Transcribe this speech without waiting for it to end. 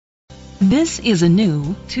This is a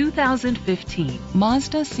new 2015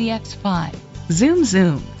 Mazda CX-5. Zoom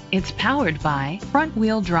zoom. It's powered by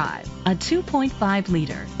front-wheel drive, a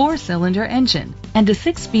 2.5-liter four-cylinder engine, and a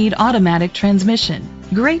 6-speed automatic transmission.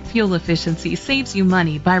 Great fuel efficiency saves you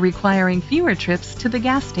money by requiring fewer trips to the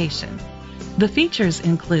gas station. The features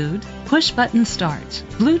include push-button start,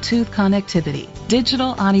 Bluetooth connectivity,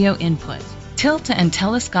 digital audio input, tilt and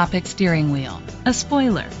telescopic steering wheel, a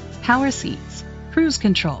spoiler, power seats, cruise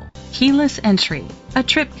control, keyless entry, a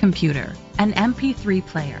trip computer, an MP3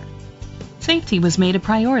 player. Safety was made a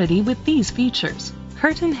priority with these features: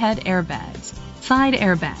 curtain head airbags, side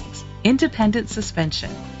airbags, independent suspension,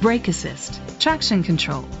 brake assist, traction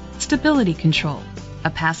control, stability control, a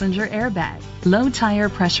passenger airbag, low tire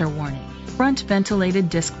pressure warning, front ventilated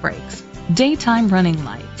disc brakes, daytime running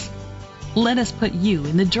lights. Let us put you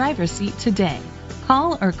in the driver's seat today.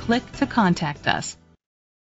 Call or click to contact us.